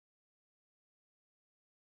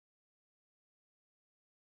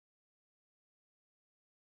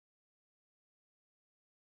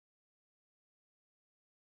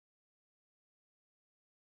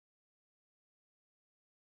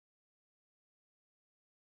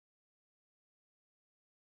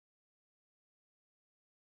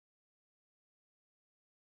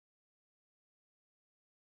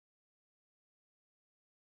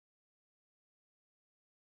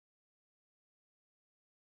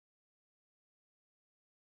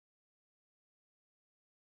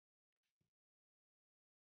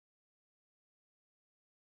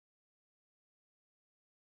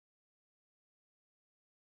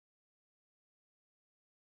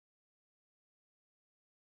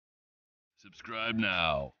Subscribe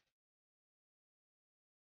now.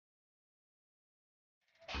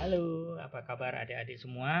 Halo, apa kabar adik-adik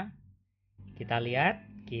semua? Kita lihat,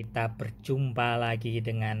 kita berjumpa lagi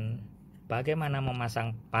dengan bagaimana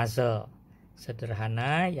memasang puzzle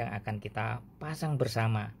sederhana yang akan kita pasang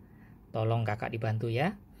bersama. Tolong kakak dibantu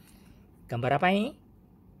ya. Gambar apa ini?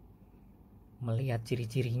 Melihat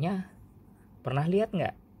ciri-cirinya, pernah lihat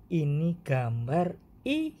nggak? Ini gambar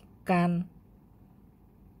ikan.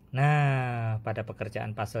 Nah, pada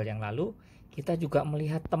pekerjaan puzzle yang lalu, kita juga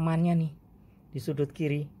melihat temannya nih di sudut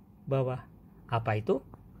kiri bawah. Apa itu?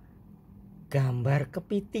 Gambar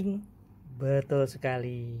kepiting. Betul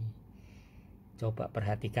sekali. Coba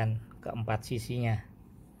perhatikan keempat sisinya.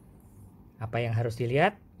 Apa yang harus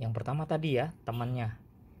dilihat? Yang pertama tadi ya, temannya.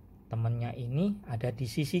 Temannya ini ada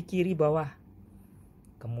di sisi kiri bawah.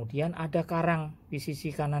 Kemudian ada karang di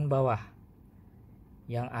sisi kanan bawah.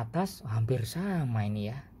 Yang atas hampir sama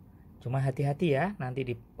ini ya. Cuma hati-hati ya, nanti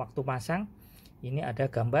di waktu pasang ini ada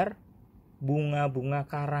gambar bunga-bunga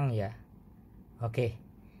karang ya. Oke,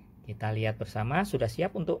 kita lihat bersama. Sudah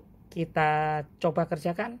siap untuk kita coba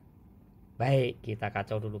kerjakan? Baik, kita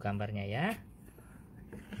kacau dulu gambarnya ya.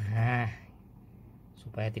 Nah,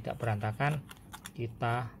 supaya tidak berantakan,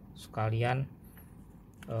 kita sekalian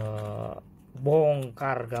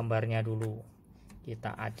bongkar gambarnya dulu.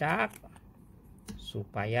 Kita acak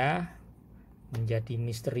supaya menjadi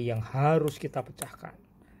misteri yang harus kita pecahkan,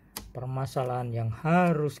 permasalahan yang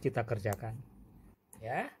harus kita kerjakan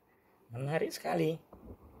ya. Menarik sekali.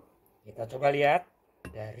 Kita coba lihat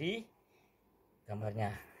dari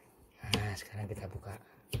gambarnya. Nah, sekarang kita buka.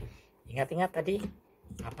 Ingat-ingat tadi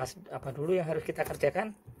apa dulu yang harus kita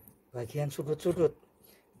kerjakan? Bagian sudut-sudut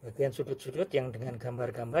yang dengan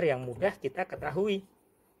gambar-gambar yang mudah kita ketahui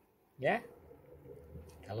ya.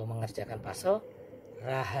 Kalau mengerjakan puzzle,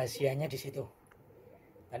 rahasianya di situ.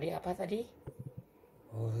 Tadi apa tadi?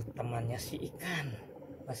 Oh, temannya si ikan.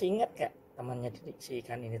 Masih ingat gak temannya si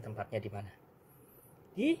ikan ini tempatnya di mana?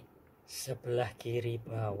 Di sebelah kiri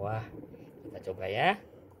bawah. Kita coba ya.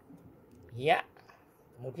 Ya.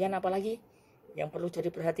 Kemudian apa lagi yang perlu jadi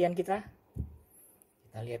perhatian kita?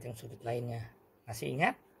 Kita lihat yang sudut lainnya. Masih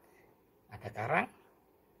ingat? Ada karang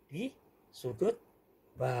di sudut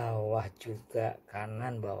bawah juga,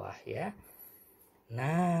 kanan bawah ya.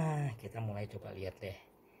 Nah, kita mulai coba lihat deh.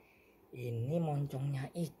 Ini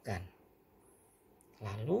moncongnya ikan.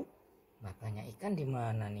 Lalu matanya ikan di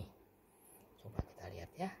mana nih? Coba kita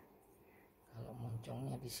lihat ya. Kalau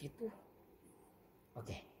moncongnya di situ,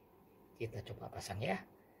 oke, kita coba pasang ya.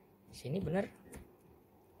 Di sini benar.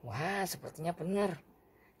 Wah, sepertinya benar.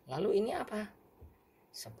 Lalu ini apa?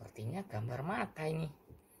 Sepertinya gambar mata ini.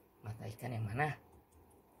 Mata ikan yang mana?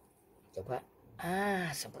 Coba.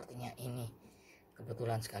 Sepertinya ini.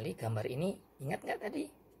 Kebetulan sekali gambar ini. Ingat nggak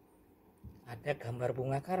tadi? Ada gambar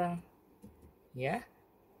bunga karang. Ya,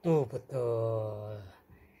 tuh betul.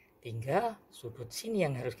 Tinggal sudut sini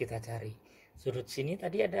yang harus kita cari. Sudut sini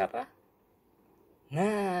tadi ada apa?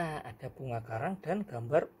 Nah, ada bunga karang dan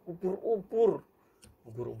gambar ubur-ubur.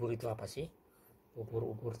 Ubur-ubur itu apa sih?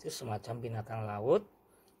 Ubur-ubur itu semacam binatang laut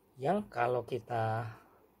yang kalau kita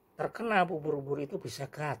terkena ubur-ubur itu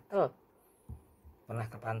bisa gatel.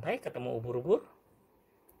 Pernah ke pantai ketemu ubur-ubur?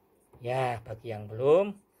 Ya, bagi yang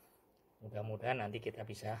belum, mudah-mudahan nanti kita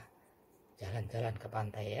bisa jalan-jalan ke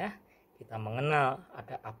pantai ya. Kita mengenal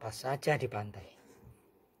ada apa saja di pantai.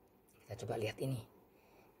 Kita coba lihat ini.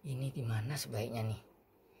 Ini di mana sebaiknya nih?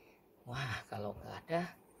 Wah, kalau nggak ada,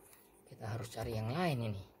 kita harus cari yang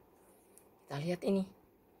lain ini. Kita lihat ini.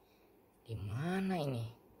 Di mana ini?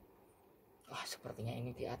 Wah, sepertinya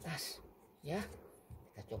ini di atas. Ya,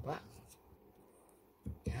 kita coba.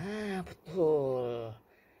 Ya, betul.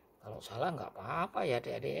 Kalau salah nggak apa-apa ya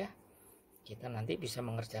adik-adik ya. Kita nanti bisa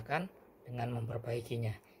mengerjakan dengan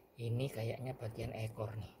memperbaikinya. Ini kayaknya bagian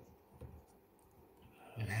ekor nih.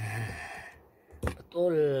 Nah,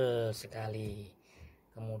 betul sekali.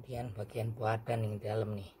 Kemudian bagian badan yang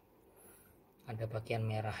dalam nih. Ada bagian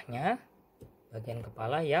merahnya, bagian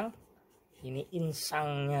kepala yang ini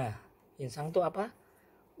insangnya. Insang itu apa?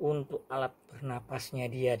 Untuk alat bernapasnya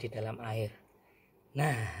dia di dalam air.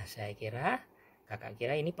 Nah, saya kira, kakak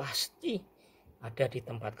kira ini pasti ada di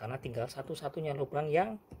tempat karena tinggal satu-satunya lubang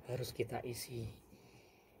yang harus kita isi.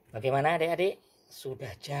 Bagaimana adik-adik?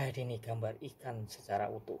 Sudah jadi nih gambar ikan secara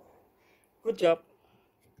utuh. Good job.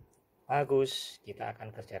 Bagus, kita akan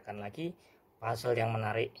kerjakan lagi puzzle yang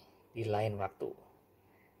menarik di lain waktu.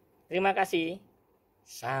 Terima kasih.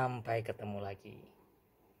 Sampai ketemu lagi.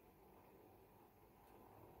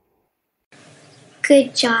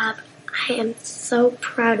 Good job. I am so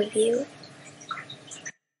proud of you.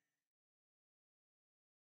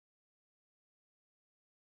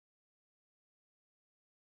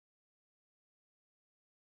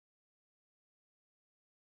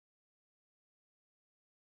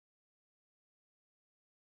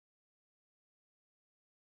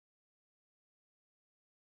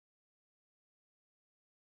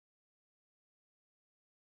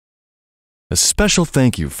 A special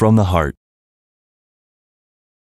thank you from the heart